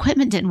because the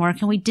equipment didn't work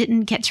and we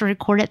didn't get to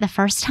record it the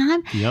first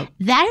time. Yep.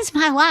 That is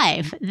my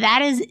life.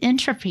 That is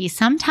entropy.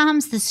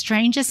 Sometimes the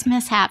strangest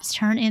mishaps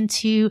turn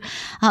into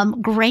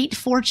great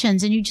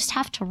fortunes, and you just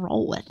have to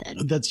roll with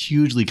it. That's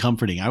hugely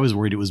comforting. I was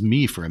worried it was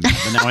me for a minute,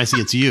 but now I see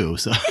it's you.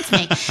 So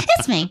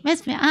It's me.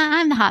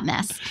 I'm the hot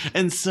mess.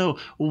 And so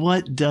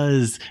what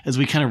does, as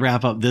we kind of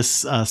wrap up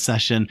this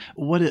session,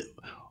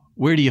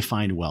 where do you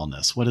find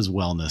wellness? What does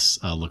wellness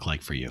look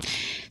like for you?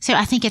 So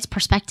I think it's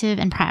perspective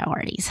and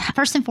priorities.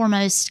 First and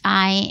foremost,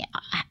 I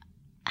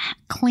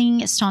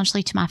cling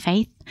staunchly to my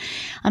faith.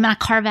 I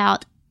carve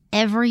out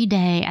every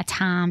day a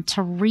time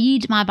to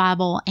read my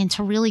Bible and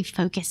to really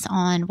focus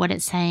on what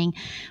it's saying.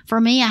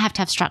 For me, I have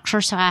to have structure.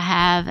 So I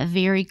have a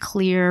very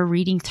clear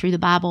reading through the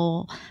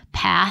Bible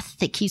path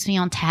that keeps me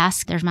on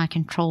task. There's my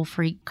control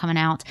freak coming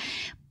out.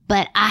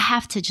 But I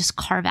have to just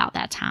carve out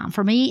that time.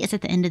 For me, it's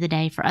at the end of the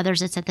day. For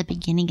others, it's at the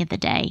beginning of the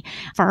day.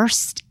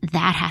 First,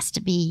 that has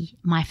to be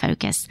my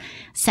focus.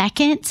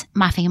 Second,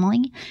 my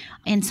family.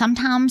 And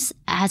sometimes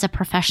as a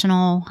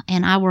professional,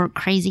 and I work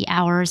crazy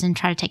hours and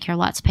try to take care of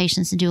lots of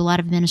patients and do a lot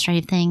of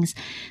administrative things,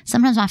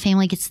 sometimes my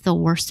family gets the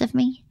worst of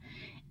me.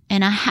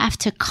 And I have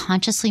to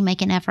consciously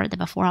make an effort that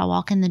before I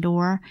walk in the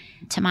door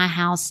to my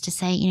house to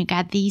say,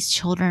 God, these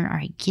children are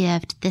a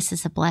gift. This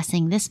is a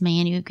blessing. This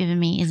man you've given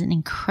me is an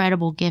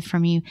incredible gift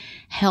from you.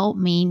 Help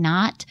me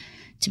not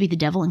to be the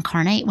devil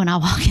incarnate when I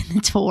walk in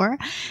the door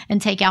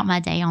and take out my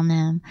day on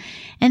them.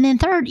 And then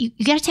third, you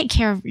got to take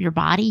care of your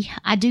body.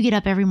 I do get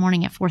up every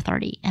morning at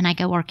 4:30 and I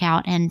go work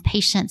out, and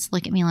patients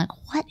look at me like,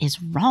 what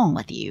is wrong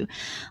with you?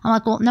 I'm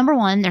like, well, number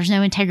one, there's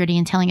no integrity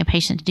in telling a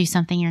patient to do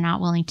something you're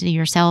not willing to do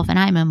yourself. And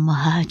I'm a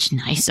much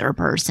nicer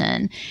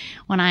person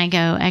when I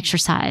go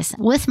exercise.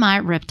 With my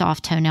ripped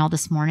off toenail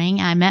this morning,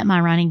 I met my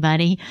running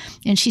buddy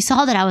and she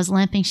saw that I was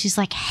limping. She's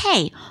like,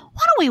 hey,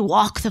 why don't we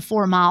walk the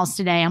 4 miles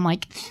today? I'm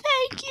like,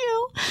 thank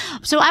you.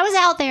 So I was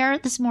out there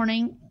this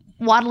morning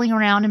waddling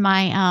around in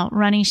my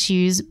running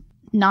shoes,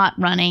 not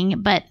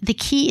running, but the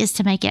key is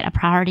to make it a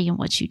priority in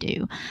what you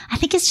do. I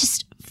think it's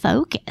just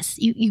focus.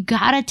 You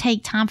got to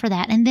take time for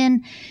that. And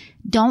then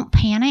don't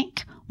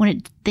panic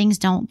when things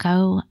don't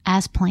go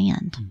as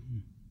planned,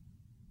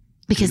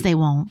 because they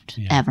won't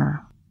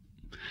ever.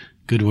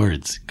 Good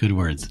words. Good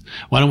words.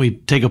 Why don't we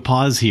take a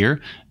pause here?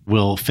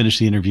 We'll finish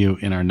the interview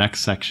in our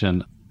next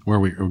section, where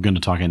we're going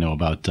to talk, I know,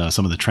 about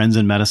some of the trends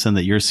in medicine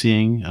that you're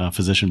seeing,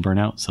 physician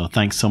burnout. So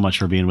thanks so much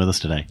for being with us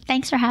today.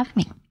 Thanks for having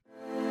me.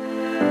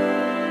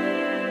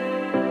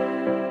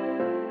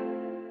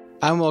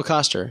 I'm Will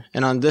Coster,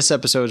 and on this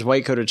episode's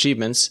White Coat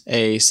Achievements,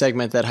 a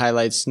segment that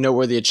highlights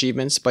noteworthy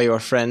achievements by your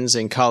friends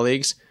and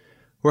colleagues,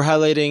 we're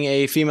highlighting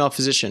a female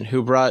physician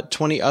who brought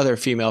 20 other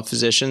female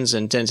physicians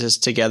and dentists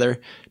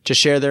together to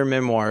share their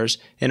memoirs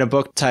in a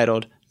book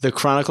titled The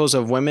Chronicles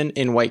of Women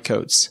in White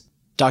Coats.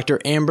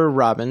 Dr. Amber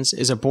Robbins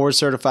is a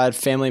board-certified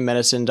family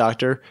medicine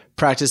doctor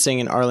practicing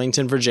in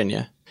Arlington,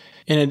 Virginia.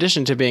 In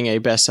addition to being a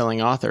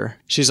best-selling author,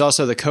 she's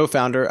also the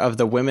co-founder of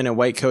the Women in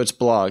White Coats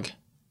blog.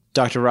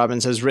 Dr.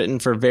 Robbins has written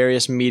for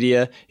various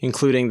media,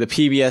 including the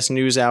PBS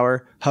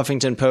NewsHour,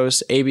 Huffington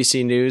Post,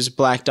 ABC News,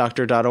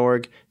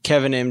 BlackDoctor.org,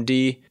 Kevin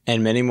MD,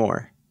 and many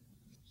more.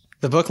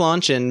 The book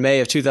launch in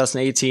May of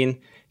 2018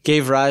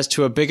 gave rise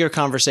to a bigger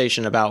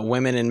conversation about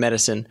women in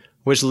medicine,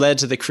 which led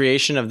to the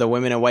creation of the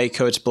Women in White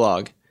Coats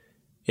blog.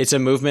 It's a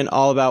movement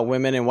all about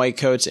women in white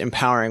coats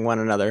empowering one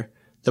another.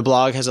 The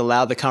blog has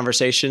allowed the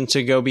conversation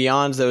to go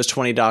beyond those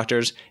 20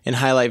 doctors and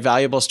highlight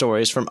valuable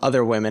stories from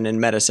other women in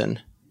medicine.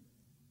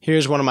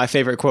 Here's one of my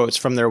favorite quotes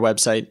from their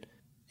website.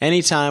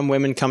 Anytime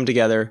women come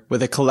together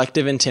with a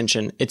collective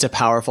intention, it's a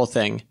powerful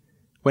thing.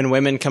 When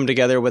women come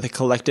together with a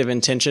collective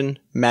intention,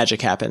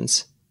 magic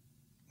happens.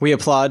 We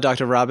applaud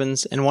Dr.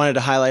 Robbins and wanted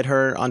to highlight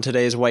her on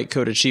today's White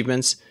Coat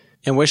Achievements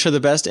and wish her the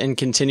best in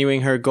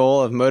continuing her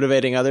goal of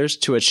motivating others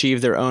to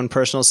achieve their own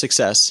personal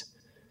success.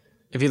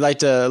 If you'd like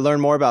to learn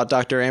more about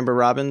Dr. Amber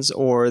Robbins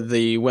or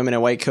the Women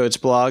in White Coats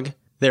blog,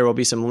 there will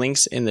be some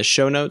links in the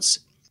show notes.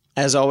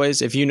 As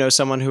always, if you know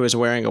someone who is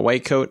wearing a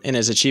white coat and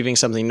is achieving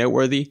something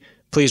noteworthy,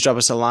 please drop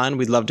us a line.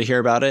 We'd love to hear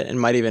about it and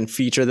might even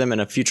feature them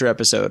in a future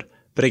episode.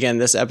 But again,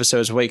 this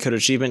episode's White Coat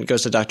Achievement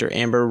goes to Dr.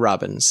 Amber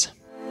Robbins.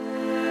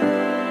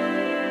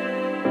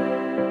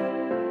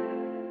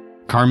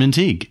 Carmen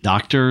Teague,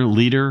 doctor,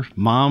 leader,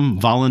 mom,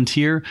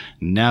 volunteer,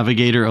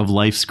 navigator of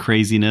life's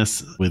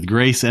craziness with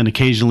grace and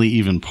occasionally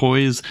even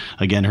poise.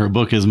 Again, her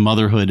book is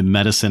Motherhood,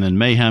 Medicine, and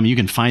Mayhem. You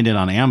can find it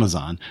on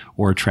Amazon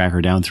or track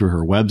her down through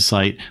her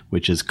website,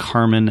 which is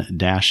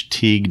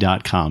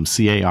carmen-teague.com,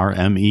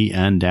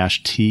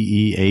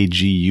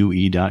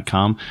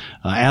 CARMEN-TEAGUE.com.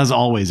 As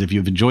always, if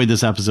you've enjoyed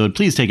this episode,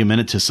 please take a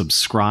minute to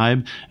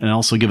subscribe and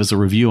also give us a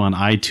review on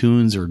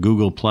iTunes or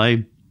Google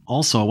Play.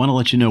 Also, I want to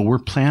let you know we're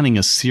planning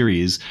a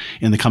series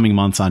in the coming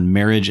months on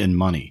marriage and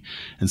money.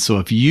 And so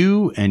if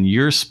you and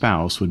your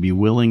spouse would be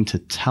willing to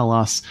tell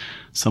us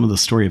some of the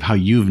story of how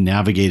you've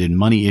navigated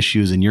money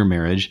issues in your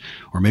marriage,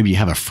 or maybe you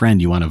have a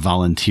friend you want to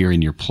volunteer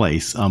in your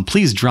place,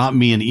 please drop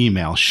me an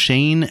email,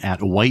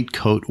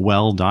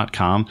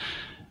 shane@whitecoatwell.com.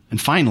 And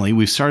finally,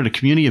 we've started a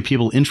community of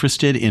people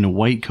interested in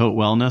white coat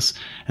wellness.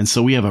 And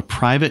so we have a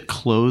private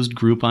closed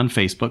group on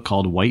Facebook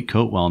called White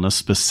Coat Wellness,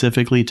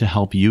 specifically to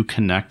help you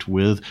connect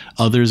with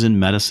others in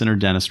medicine or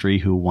dentistry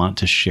who want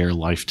to share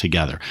life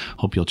together.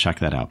 Hope you'll check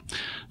that out.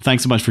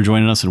 Thanks so much for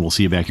joining us, and we'll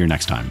see you back here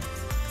next time.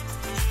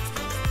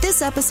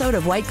 This episode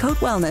of White Coat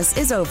Wellness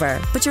is over,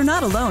 but you're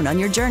not alone on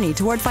your journey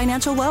toward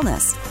financial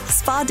wellness.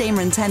 Spa Dame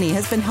Renteni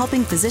has been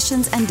helping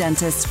physicians and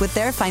dentists with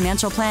their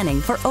financial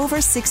planning for over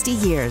 60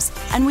 years,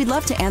 and we'd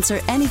love to answer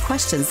any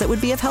questions that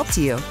would be of help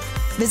to you.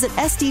 Visit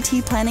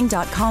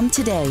sdtplanning.com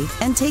today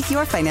and take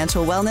your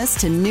financial wellness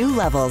to new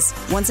levels.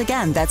 Once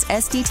again, that's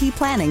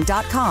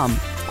sdtplanning.com.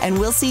 And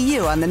we'll see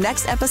you on the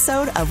next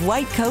episode of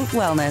White Coat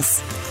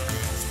Wellness.